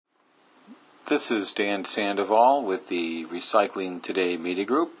This is Dan Sandoval with the Recycling Today Media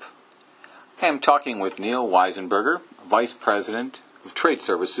Group. I am talking with Neil Weisenberger, Vice President of Trade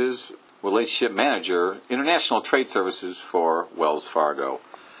Services, Relationship Manager, International Trade Services for Wells Fargo.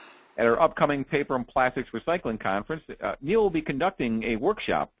 At our upcoming Paper and Plastics Recycling Conference, Neil will be conducting a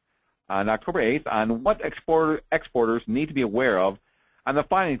workshop on October 8th on what exporters need to be aware of on the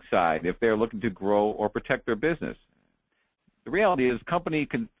finance side if they're looking to grow or protect their business. The reality is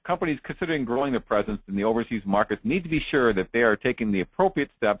companies considering growing their presence in the overseas markets need to be sure that they are taking the appropriate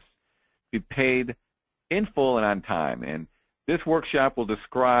steps to be paid in full and on time. And this workshop will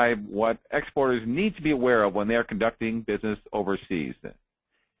describe what exporters need to be aware of when they are conducting business overseas. And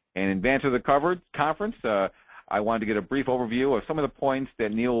in advance of the conference, I wanted to get a brief overview of some of the points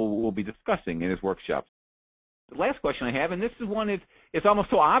that Neil will be discussing in his workshop. The last question I have, and this is one it's almost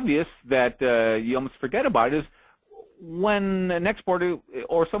so obvious that you almost forget about it, is when an exporter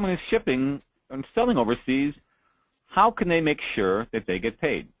or someone is shipping and selling overseas, how can they make sure that they get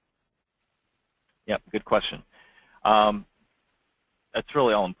paid? Yeah, good question. That's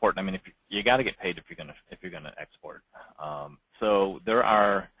really all important. I mean, you got to get paid if you're gonna export. So there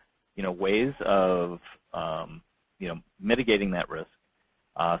are ways of mitigating that risk.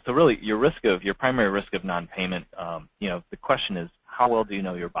 So really, your primary risk of non-payment, the question is, how well do you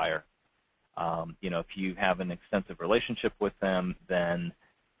know your buyer? If you have an extensive relationship with them, then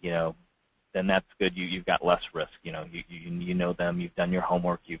that's good. You've got less risk. You know them. You've done your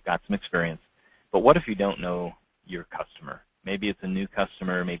homework. You've got some experience. But what if you don't know your customer? Maybe it's a new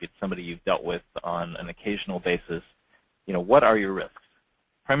customer. Maybe it's somebody you've dealt with on an occasional basis. What are your risks?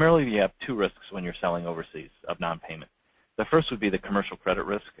 Primarily, you have two risks when you're selling overseas of non-payment. The first would be the commercial credit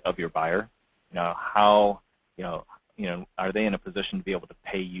risk of your buyer. Are they in a position to be able to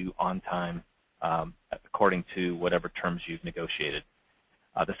pay you on time according to whatever terms you've negotiated?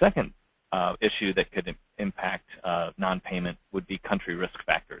 The second issue that could impact non-payment would be country risk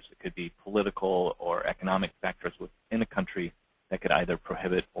factors. It could be political or economic factors within a country that could either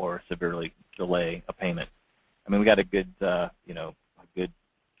prohibit or severely delay a payment. I mean, we got a good, a good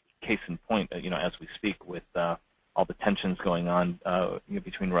case in point, as we speak with all the tensions going on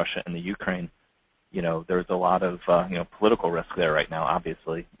between Russia and the Ukraine. There's a lot of political risk there right now,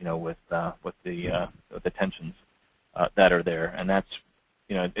 obviously, with the tensions that are there, and that's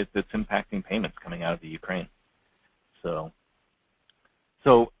it's impacting payments coming out of the Ukraine. So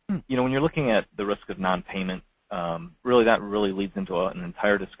when you're looking at the risk of non-payment, that really leads into an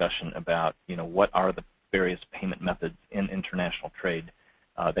entire discussion about what are the various payment methods in international trade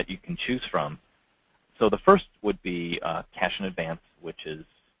that you can choose from. So the first would be cash in advance, which is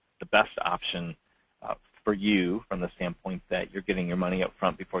the best option for you from the standpoint that you're getting your money up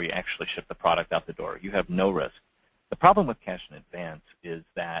front before you actually ship the product out the door. You have no risk. The problem with cash in advance is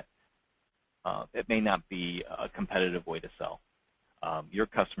that it may not be a competitive way to sell. Your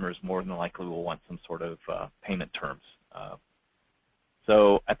customers more than likely will want some sort of payment terms.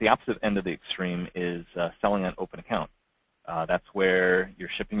 So at the opposite end of the extreme is selling on open account. That's where you're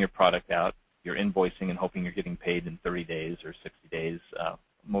shipping your product out, you're invoicing and hoping you're getting paid in 30 days or 60 days,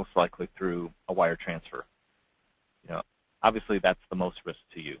 most likely through a wire transfer. Obviously that's the most risk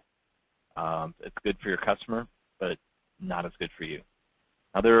to you. It's good for your customer, but not as good for you.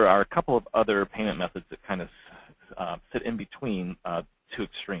 Now there are a couple of other payment methods that kind of sit in between two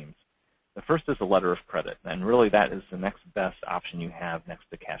extremes. The first is a letter of credit, and really that is the next best option you have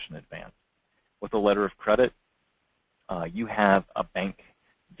next to cash in advance. With a letter of credit, you have a bank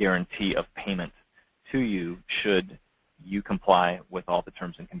guarantee of payment to you should you comply with all the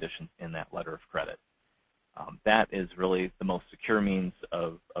terms and conditions in that letter of credit. That is really the most secure means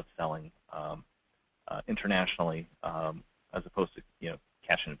of selling internationally as opposed to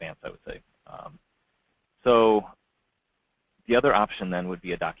cash in advance, I would say. So the other option then would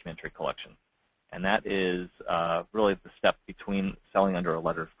be a documentary collection, and that is really the step between selling under a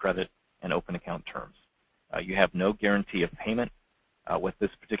letter of credit and open account terms. You have no guarantee of payment with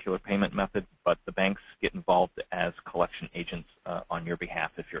this particular payment method, but the banks get involved as collection agents on your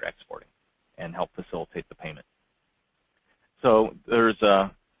behalf if you're exporting and help facilitate the payment. So there's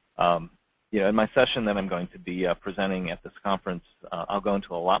in my session that I'm going to be presenting at this conference, I'll go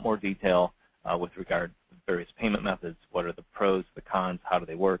into a lot more detail with regard to various payment methods, what are the pros, the cons, how do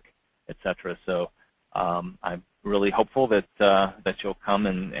they work, etc. So I'm really hopeful that that you'll come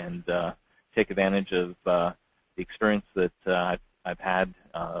and take advantage of the experience that I've had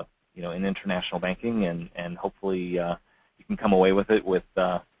in international banking, and hopefully you can come away with it with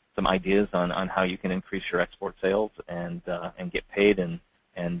some ideas on how you can increase your export sales and get paid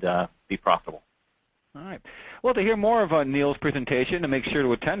and be profitable. All right. Well, to hear more of Neil's presentation, and make sure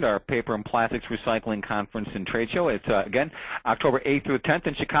to attend our Paper and Plastics Recycling Conference and Trade Show. It's, again, October 8th through 10th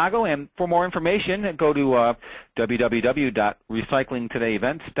in Chicago. And for more information, go to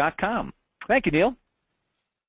www.recyclingtodayevents.com. Thank you, Neil.